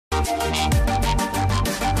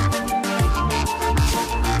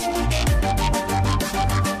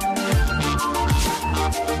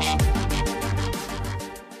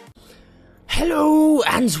Hello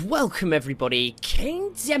and welcome everybody,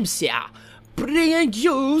 King Dempz here, bringing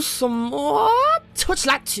you some more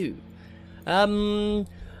Torchlight 2.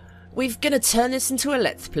 We're gonna turn this into a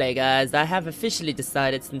Let's Play, guys. I have officially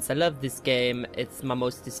decided, since I love this game, it's my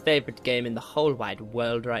most favorite game in the whole wide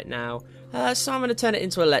world right now. So I'm gonna turn it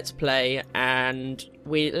into a Let's Play, and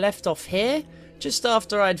we left off here, just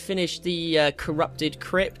after I'd finished the corrupted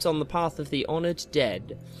crypt on the path of the honoured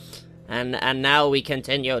dead. And now we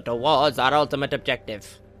continue towards our ultimate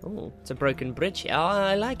objective. Oh, it's a broken bridge here. Oh,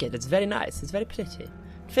 I like it. It's very nice. It's very pretty. It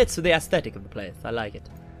fits with the aesthetic of the place. I like it.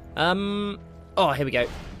 Oh, here we go.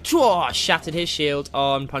 Shattered his shield.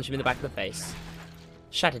 Oh, and punch him in the back of the face.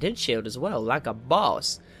 Shattered his shield as well, like a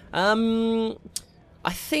boss. I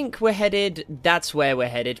think we're headed. That's where we're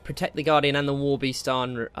headed. Protect the Guardian and the War Beast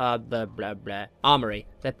on Armory.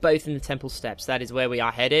 They're both in the temple steps. That is where we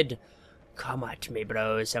are headed. Come at me,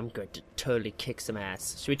 bros. I'm going to totally kick some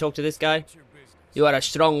ass. Should we talk to this guy? You are a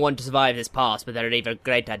strong one to survive this pass, but there are even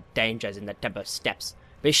greater dangers in the temple steps.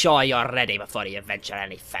 Be sure you're ready before you venture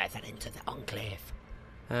any further into the Enclave.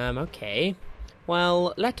 Okay.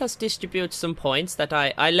 Well, let us distribute some points that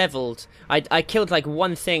I leveled. I killed like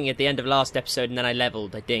one thing at the end of last episode, and then I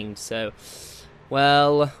leveled. I dinged, so...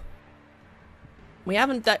 Well... We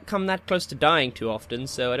haven't come that close to dying too often,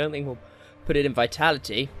 so I don't think we'll put it in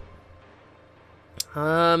Vitality.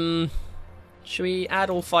 Should we add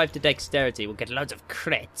all 5 to Dexterity? We'll get loads of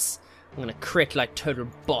crits. I'm gonna crit like total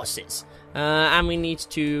bosses. And we need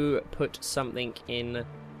to put something in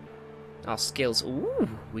our skills. Ooh,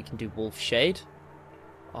 we can do Wolf Shade.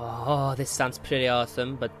 Oh, this sounds pretty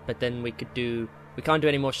awesome, but then we could do... We can't do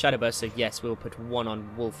any more Shadow Burst, so yes, we'll put 1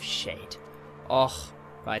 on Wolf Shade. Oh,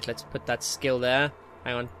 right, let's put that skill there.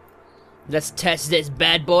 Hang on. Let's test this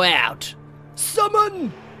bad boy out.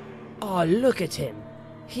 Summon! Oh, look at him.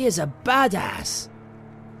 He is a badass.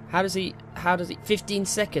 How does he 15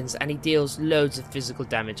 seconds and he deals loads of physical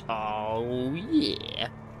damage. Oh, yeah.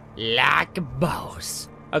 Like a boss.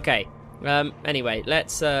 Okay. Anyway,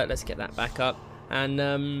 let's get that back up. And,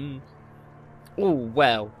 oh,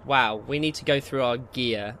 well, wow. We need to go through our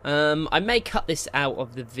gear. I may cut this out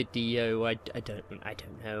of the video. I don't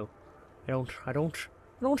know. I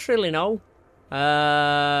don't really know.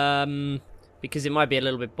 Because it might be a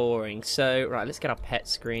little bit boring. So, right, let's get our pet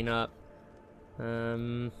screen up.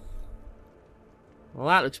 Well,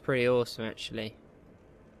 that looks pretty awesome, actually.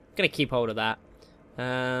 I'm gonna keep hold of that.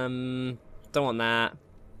 Don't want that.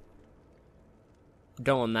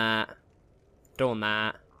 Don't want that. Don't want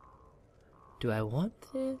that. Do I want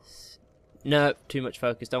this? No, too much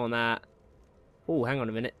focus. Don't want that. Oh, hang on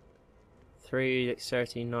a minute. 3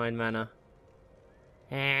 dexterity, 9 mana.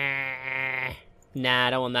 Nah,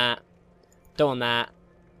 don't want that. Don't want that.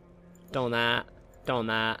 Don't want that. Don't want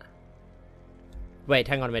that. Wait,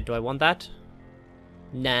 hang on a minute. Do I want that?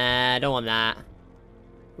 Nah, don't want that.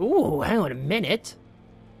 Ooh, hang on a minute.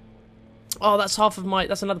 Oh, that's half of my...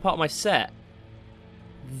 That's another part of my set.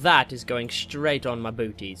 That is going straight on my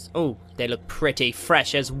booties. Oh, they look pretty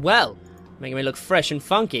fresh as well. Making me look fresh and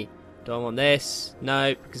funky. Don't want this.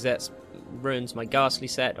 No, because that ruins my ghastly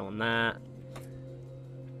set. Don't want that.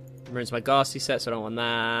 Ruins my ghastly set, so I don't want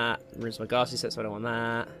that. Ruins my ghastly set, so I don't want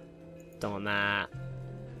that. Don't want that.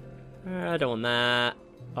 I don't want that.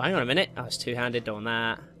 Oh, hang on a minute. I was two-handed. Don't want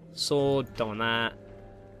that. Sword. Don't want that.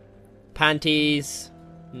 Panties.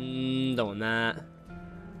 Don't want that.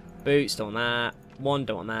 Boots. Don't want that. One.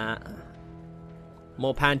 Don't want that.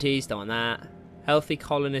 More panties. Don't want that. Healthy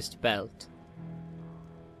colonist belt.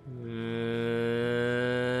 I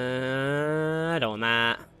don't want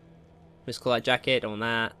that. Mystical light jacket. Don't want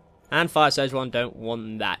that. And Fire Surge 1, don't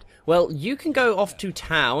want that. Well, you can go off to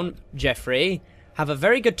town, Jeffrey. Have a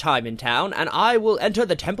very good time in town, and I will enter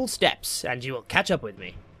the temple steps, and you will catch up with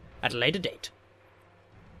me at a later date.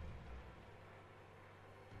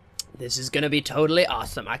 This is gonna be totally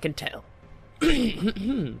awesome, I can tell.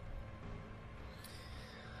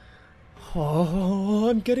 Oh,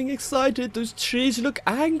 I'm getting excited. Those trees look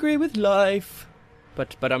angry with life.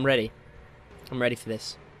 But I'm ready. I'm ready for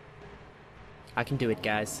this. I can do it,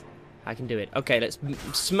 guys. I can do it. Okay, let's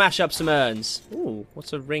smash up some urns. Ooh,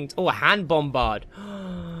 what's a ring? Oh, a hand bombard.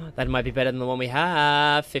 That might be better than the one we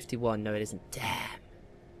have. 51. No, it isn't.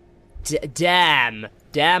 Damn.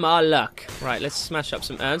 Damn our luck. Right, let's smash up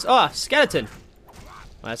some urns. Oh, skeleton.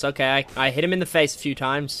 Well, that's okay. I hit him in the face a few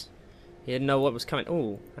times. He didn't know what was coming.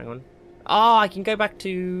 Oh, hang on. Oh, I can go back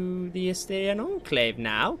to the Asterian Enclave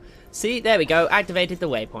now. See, there we go. Activated the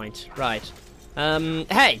waypoint. Right.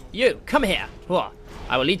 Hey, you, come here. Whoa,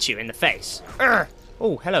 I will eat you in the face. Urgh.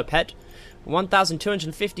 Oh, hello, pet.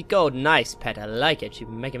 1,250 gold. Nice, pet. I like it. You're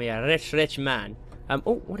making me a rich, rich man.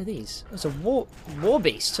 Oh, what are these? It's a war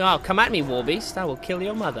beast. Oh, come at me, war beast. I will kill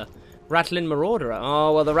your mother. Rattling Marauder.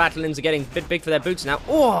 Oh, well, the Rattlings are getting a bit big for their boots now.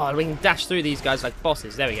 Oh, we can dash through these guys like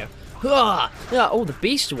bosses. There we go. Oh, the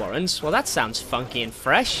Beast Warrens. Well, that sounds funky and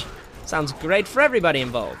fresh. Sounds great for everybody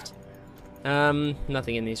involved.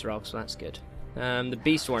 Nothing in these rocks, so that's good. The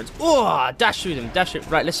Beast Warrens. Oh, dash through them. Dash through.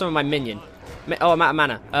 Right, let's summon my minion. Oh, I'm out of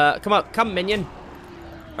mana. Come on. Come, minion.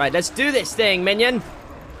 Right, let's do this thing, minion.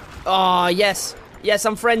 Oh, yes. Yes,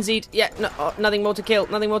 I'm frenzied. Yeah, no, oh, nothing more to kill.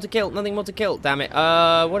 Nothing more to kill. Nothing more to kill. Damn it.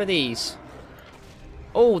 What are these?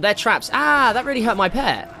 Oh, they're traps. Ah, that really hurt my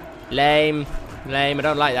pet. Lame. Lame. I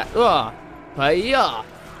don't like that. Oh. Hiya.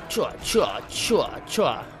 Chua, chua, chua,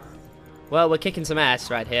 chua. Well, we're kicking some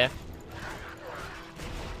ass right here.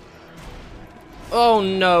 Oh,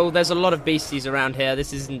 no. There's a lot of beasties around here.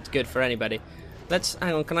 This isn't good for anybody. Let's...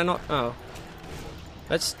 Hang on. Can I not... Oh.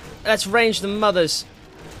 Let's range the mothers.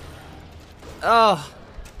 Oh,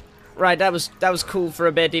 right. That was cool for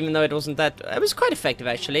a bit, even though it wasn't that. It was quite effective,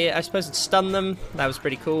 actually. I suppose it stunned them. That was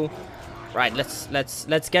pretty cool. Right.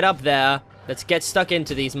 Let's get up there. Let's get stuck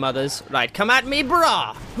into these mothers. Right. Come at me,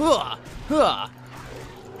 brah. Huh, huh.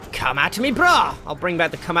 Come at me, brah. I'll bring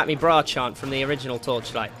back the "Come at me, brah" chant from the original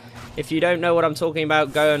Torchlight. If you don't know what I'm talking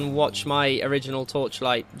about, go and watch my original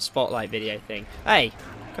Torchlight spotlight video thing. Hey,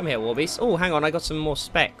 come here, Warbeast. Oh, hang on. I got some more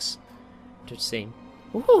specs to see.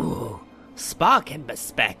 Ooh. Spark Ember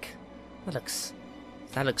spec. That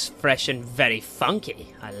looks fresh and very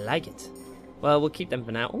funky. I like it. Well, we'll keep them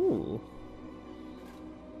for now. Ooh.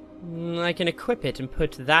 I can equip it and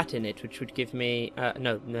put that in it, which would give me...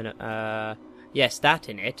 no. Yes, that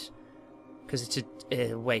in it. Because it's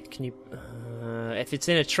a... wait, can you... if it's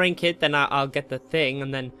in a trinket, then I'll get the thing,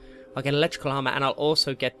 and then I'll get electrical armor, and I'll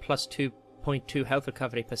also get plus 2.2 health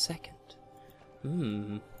recovery per second.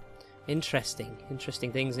 Interesting.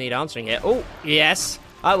 Interesting things need answering here. Oh, yes.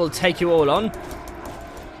 I will take you all on.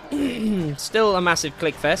 Still a massive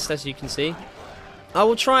click fest, as you can see. I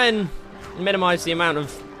will try and minimize the amount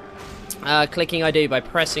of clicking I do by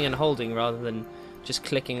pressing and holding rather than just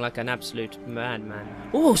clicking like an absolute madman.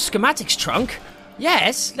 Oh, schematics trunk.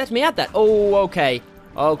 Yes, let me add that. Oh, okay.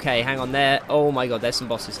 Okay, hang on there. Oh my god, there's some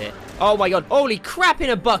bosses here. Oh my god. Holy crap in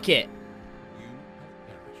a bucket.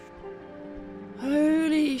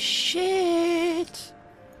 Holy shit!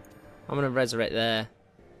 I'm gonna resurrect there.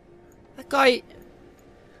 That guy...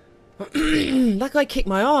 that guy kicked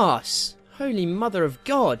my ass. Holy mother of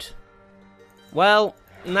God. Well,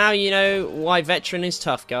 now you know why Veteran is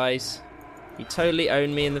tough, guys. You totally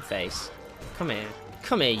own me in the face. Come here.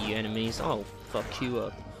 Come here, you enemies. I'll fuck you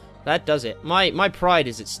up. That does it. My pride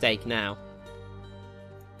is at stake now.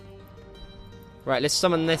 Right, let's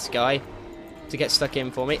summon this guy to get stuck in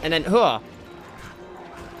for me. And then... Hooah!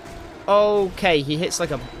 Okay, he hits like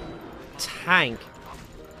a tank.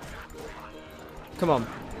 Come on.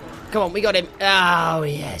 Come on, we got him. Oh,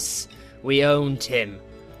 yes. We owned him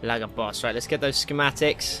like a boss. Right, let's get those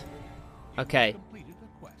schematics. Okay.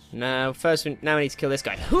 Now, now we need to kill this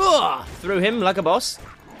guy. Through him like a boss.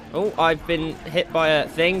 Oh, I've been hit by a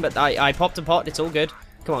thing, but I popped a pot. It's all good.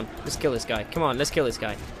 Come on, let's kill this guy. Come on, let's kill this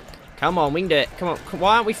guy. Come on, we can do it. Come on.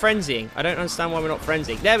 Why aren't we frenzying? I don't understand why we're not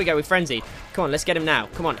frenzying. There we go, we frenzied. Come on, let's get him now.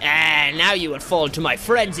 Come on. And now you will fall to my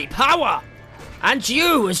frenzy power. And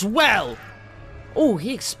you as well. Oh,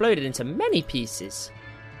 he exploded into many pieces.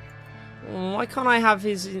 Why can't I have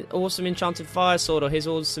his awesome enchanted fire sword or his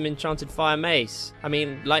awesome enchanted fire mace? I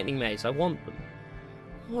mean, lightning mace. I want them.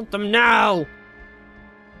 I want them now.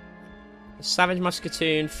 Savage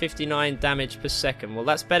Musketoon, 59 damage per second. Well,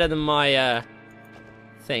 that's better than my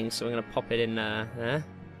thing, so we're going to pop it in there.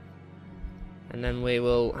 And then we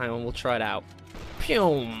will... Hang on, we'll try it out.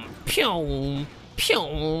 Pew! Pew!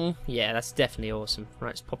 Pew! Yeah, that's definitely awesome. Right,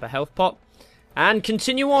 let's pop a health pot. And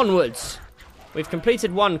continue onwards. We've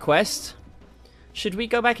completed one quest. Should we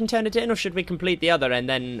go back and turn it in, or should we complete the other and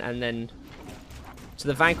then to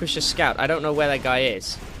the Vanquisher Scout? I don't know where that guy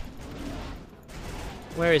is.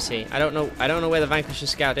 Where is he? I don't know where the Vanquisher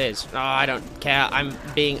Scout is. Oh, I don't care. I'm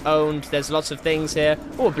being owned. There's lots of things here.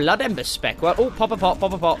 Oh, Blood Ember spec. Well, oh, pop a pop,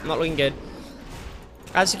 pop a pop. Not looking good.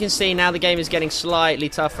 As you can see, now the game is getting slightly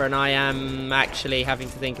tougher, and I am actually having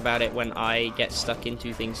to think about it when I get stuck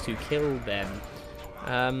into things to kill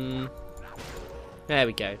them. There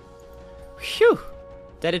we go. Phew!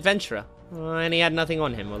 Dead adventurer. Oh, and he had nothing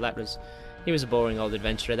on him. Well, he was a boring old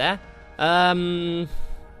adventurer there.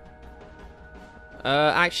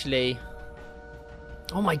 Actually...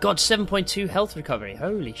 Oh my god, 7.2 health recovery.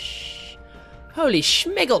 Holy Holy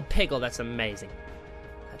schmiggle pickle, that's amazing.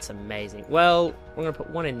 That's amazing. Well, we're going to put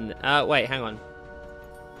one in... wait, hang on.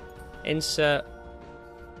 Insert...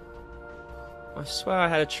 I swear I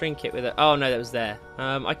had a trinket with it. Oh, no, that was there.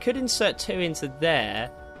 I could insert 2 into there.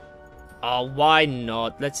 Oh, why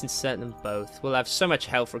not? Let's insert them both. We'll have so much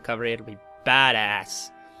health recovery, it'll be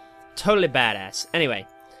badass. Totally badass. Anyway,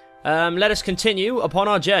 let us continue upon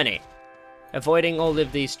our journey. Avoiding all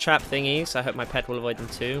of these trap thingies. I hope my pet will avoid them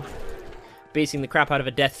too. Beating the crap out of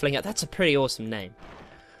a death flinger. That's a pretty awesome name.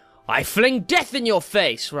 I fling death in your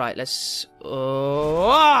face! Right, let's... do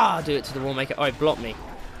it to the Warmaker. Oh, he blocked me.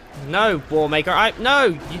 No, Warmaker. No!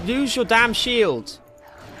 You lose your damn shield.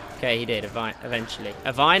 Okay, he did, eventually.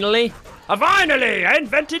 Finally? Finally! I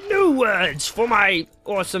invented new words for my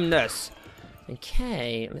awesomeness.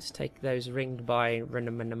 Okay, let's take those ringed by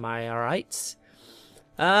Renamanites.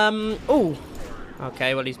 Oh!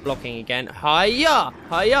 Okay, well, he's blocking again. Hiya!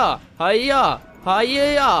 Hiya! Hiya!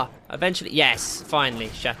 Hiya! Eventually, yes, finally,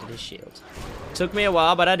 shattered his shield. Took me a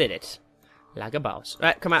while, but I did it. Like a boss.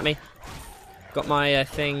 Right, come at me. Got my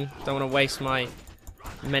thing. Don't want to waste my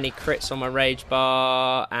many crits on my rage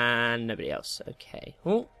bar. And nobody else. Okay.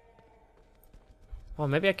 Oh,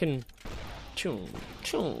 maybe I can... Choom,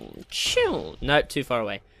 choom, choom. Nope, too far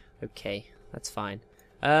away. Okay, that's fine.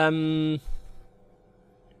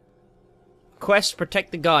 Quest,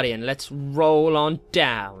 protect the Guardian. Let's roll on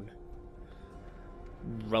down.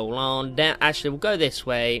 Roll on down. Actually, we'll go this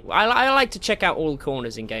way. I like to check out all the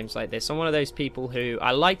corners in games like this. I'm one of those people who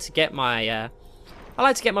I like to get my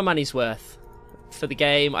money's worth for the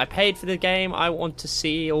game. I paid for the game. I want to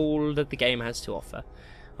see all that the game has to offer.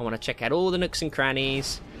 I want to check out all the nooks and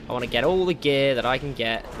crannies. I want to get all the gear that I can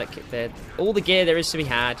get. All the gear there is to be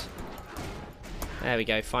had. There we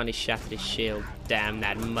go. Finally shattered his shield. Damn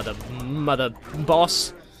that mother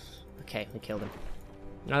boss. Okay, we killed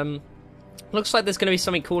him. Looks like there's going to be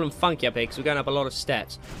something cool and funky up here because we're going up a lot of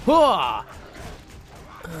steps.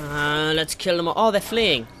 Let's kill them all. Oh, they're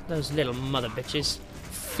fleeing. Those little mother bitches.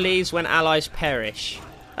 Flees when allies perish.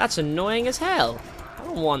 That's annoying as hell. I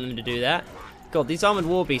don't want them to do that. God, these armored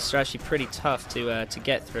war beasts are actually pretty tough to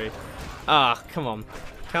get through. Ah, come on.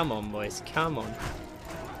 Come on, boys. Come on.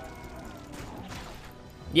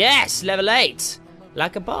 Yes, level 8.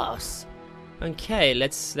 Like a boss. Okay,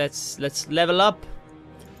 let's level up.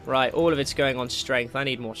 Right, all of it's going on strength. I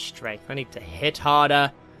need more strength. I need to hit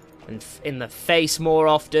harder and in the face more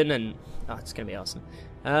often. And oh, it's gonna be awesome.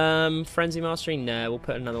 Frenzy Mastery? No, we'll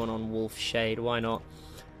put another one on Wolf Shade. Why not?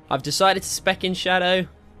 I've decided to spec in Shadow.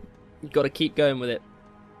 You've got to keep going with it.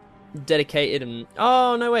 Dedicated and...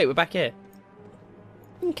 Oh, no, wait, we're back here.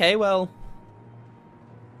 Okay, well,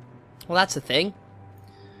 that's a thing.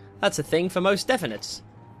 That's a thing for most definites.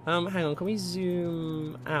 Hang on, can we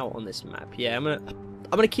zoom out on this map? Yeah, I'm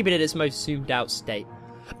gonna keep it in its most zoomed out state.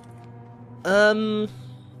 Well,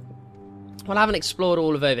 I haven't explored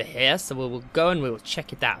all of over here, so we'll go and we'll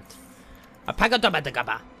check it out.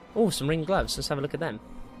 Oh, some ring gloves. Let's have a look at them.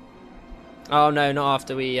 Oh no, not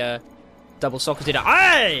after we double socketed it.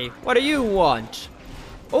 Hey! What do you want?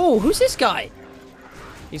 Oh, who's this guy?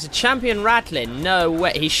 He's a champion rattling. No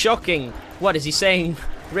way. He's shocking. What is he saying?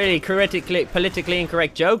 Really politically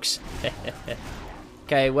incorrect jokes?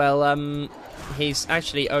 Okay, well, he's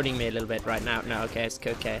actually owning me a little bit right now. No, okay, it's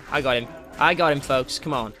okay. I got him. I got him, folks.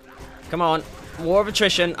 Come on. Come on. War of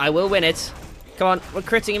attrition. I will win it. Come on. We're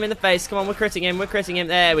critting him in the face. Come on, we're critting him. We're critting him.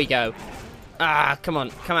 There we go. Ah, come on.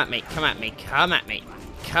 Come at me. Come at me. Come at me.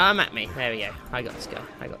 Come at me. There we go. I got this guy.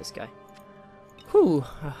 I got this guy. Whew.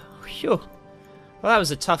 Whew. Well, that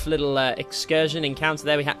was a tough little excursion encounter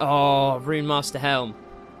there we had. Oh, Rune Master Helm.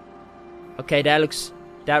 Okay,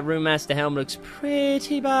 that Rune Master Helm looks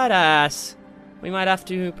pretty badass. We might have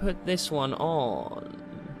to put this one on.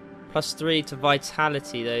 +3 to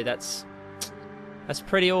Vitality, though. That's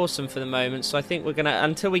pretty awesome for the moment. So I think we're gonna,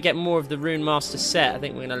 until we get more of the Rune Master set, I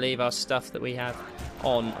think we're gonna leave our stuff that we have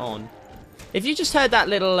on. If you just heard that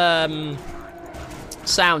little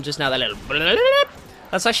sound just now, that little blip,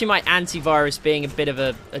 that's actually my antivirus being a bit of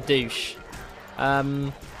a douche.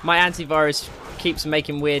 My antivirus keeps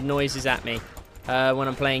making weird noises at me when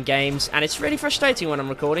I'm playing games, and it's really frustrating when I'm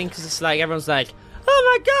recording because it's like everyone's like,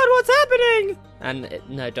 "Oh my god, what's happening?" And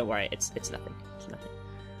no, don't worry, it's nothing. It's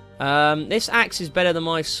nothing. This axe is better than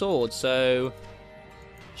my sword, so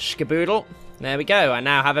shkaboodle. There we go. I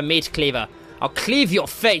now have a meat cleaver. I'll cleave your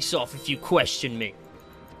face off if you question me.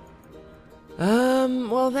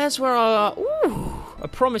 Well, there's where a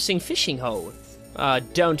promising fishing hole.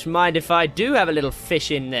 Don't mind if I do have a little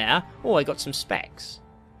fish in there. Oh, I got some specs.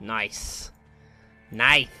 Nice.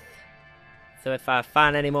 Nice. So if I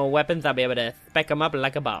find any more weapons, I'll be able to spec them up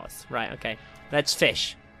like a boss. Right, okay. Let's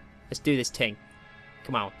fish. Let's do this thing.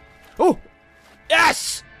 Come on. Oh!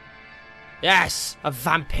 Yes! Yes! A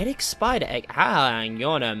vampiric spider egg. Hang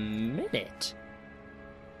on a minute.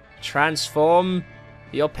 Transform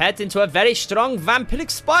your pet into a very strong vampiric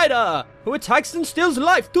spider who attacks and steals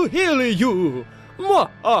life to heal you.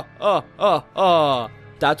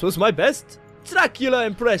 That was my best Dracula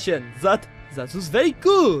impression. That was very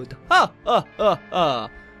good.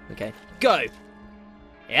 Okay, go.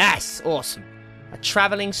 Yes, awesome. A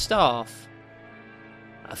traveling staff.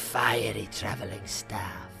 A fiery traveling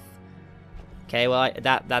staff. Okay, well,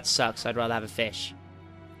 that sucks. I'd rather have a fish.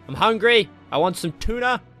 I'm hungry. I want some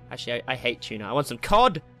tuna. Actually, I hate tuna. I want some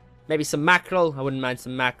cod. Maybe some mackerel. I wouldn't mind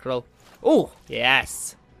some mackerel. Oh,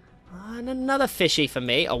 yes. And another fishy for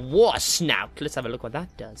me. A water snout. Let's have a look what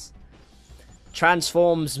that does.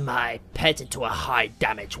 Transforms my pet into a high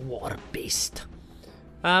damage water beast.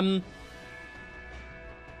 Oh,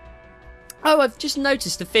 I've just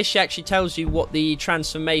noticed the fish actually tells you what the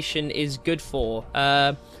transformation is good for.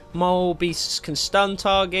 Mole beasts can stun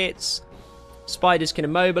targets. Spiders can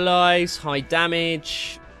immobilize. High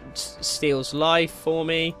damage. Steals life for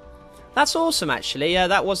me. That's awesome, actually.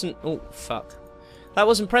 That wasn't... Oh, fuck. That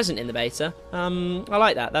wasn't present in the beta. I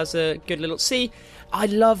like that. That's a good little... See, I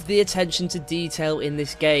love the attention to detail in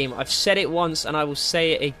this game. I've said it once and I will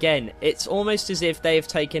say it again. It's almost as if they have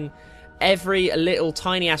taken every little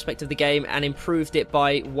tiny aspect of the game and improved it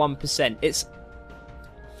by 1%. It's...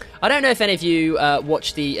 I don't know if any of you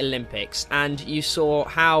watched the Olympics and you saw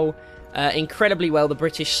how incredibly well the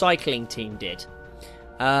British cycling team did.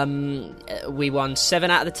 We won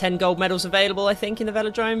 7 out of the 10 gold medals available, I think, in the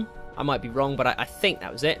velodrome. I might be wrong, but I think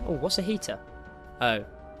that was it. Oh, what's a heater? Oh.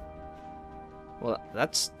 Well,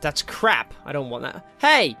 that's crap. I don't want that.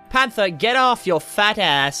 Hey, Panther, get off your fat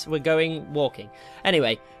ass. We're going walking.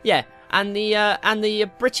 Anyway, yeah. And the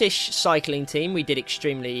British cycling team, we did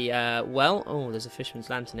extremely well. Oh, there's a fisherman's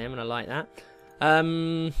lantern here, and I like that.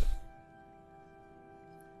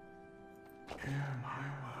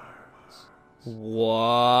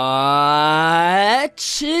 What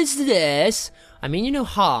is this? I mean you no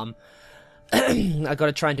harm. I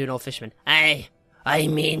gotta try and do an old fisherman. I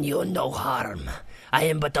mean you no harm. I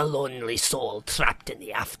am but a lonely soul trapped in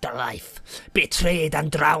the afterlife, betrayed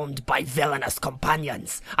and drowned by villainous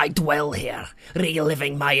companions. I dwell here,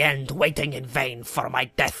 reliving my end, waiting in vain for my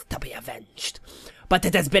death to be avenged. But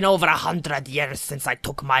it has been over 100 years since I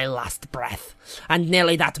took my last breath, and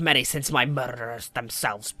nearly that many since my murderers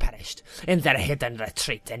themselves perished in their hidden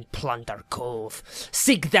retreat in Plunder Cove.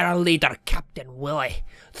 Seek their leader, Captain Willie,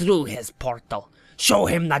 through his portal. Show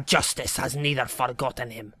him that justice has neither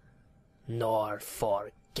forgotten him nor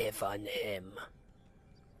forgiven him.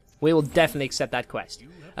 We will definitely accept that quest.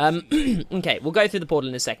 Okay, we'll go through the portal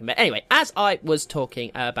in a second. But anyway, as I was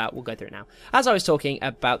talking about... We'll go through it now. As I was talking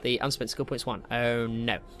about the unspent skill points 1. Oh,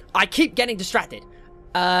 no. I keep getting distracted.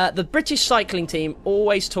 The British cycling team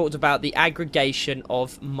always talked about the aggregation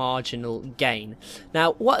of marginal gain.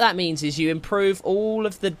 Now, what that means is you improve all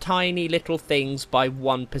of the tiny little things by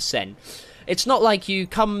 1%. It's not like you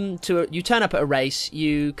turn up at a race,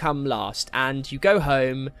 you come last, and you go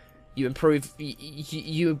home... You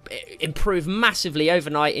improve massively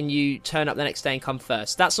overnight and you turn up the next day and come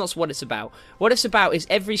first. That's not what it's about. What it's about is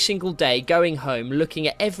every single day going home, looking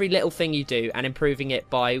at every little thing you do and improving it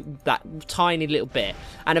by that tiny little bit.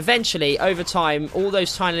 And eventually, over time, all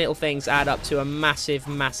those tiny little things add up to a massive,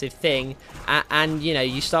 massive thing. And you know,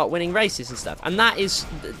 you start winning races and stuff. And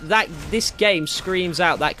this game screams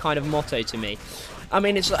out that kind of motto to me. I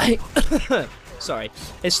mean, it's like... Sorry.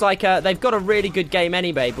 It's like they've got a really good game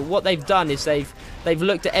anyway, but what they've done is they've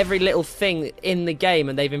looked at every little thing in the game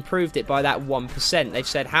and they've improved it by that 1%. They've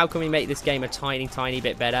said, how can we make this game a tiny, tiny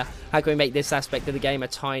bit better? How can we make this aspect of the game a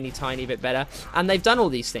tiny, tiny bit better? And they've done all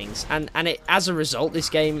these things. And as a result, this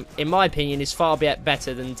game, in my opinion, is far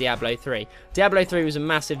better than Diablo 3. Diablo 3 was a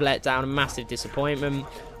massive letdown, a massive disappointment.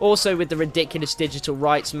 Also, with the ridiculous digital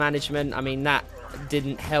rights management, I mean, that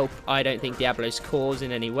didn't help, I don't think, Diablo's cause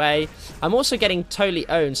in any way. I'm also getting totally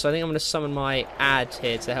owned, so I think I'm going to summon my ad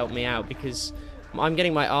here to help me out, because I'm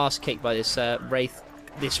getting my ass kicked by this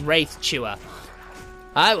wraith chewer.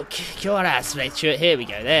 I will kick your ass, wraith chewer. Here we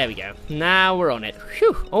go, there we go. Now we're on it.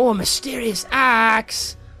 Whew. Oh, a mysterious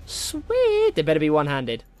axe. Sweet. They better be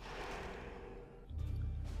one-handed.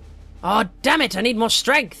 Oh, damn it, I need more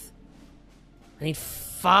strength. I need...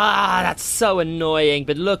 that's so annoying,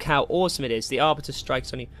 but look how awesome it is. The Arbiter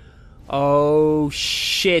strikes on you. Oh,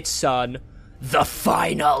 shit, son. The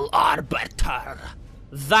final Arbiter.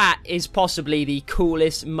 That is possibly the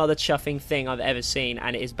coolest mother-chuffing thing I've ever seen,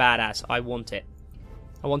 and it is badass. I want it.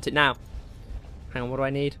 I want it now. Hang on, what do I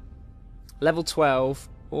need? level 12,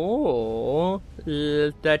 or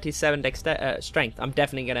 37 strength. I'm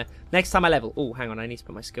definitely gonna, next time I level, oh, hang on, I need to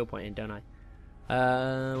put my skill point in, don't I?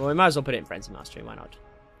 Well, we might as well put it in Frenzy Mastery, why not?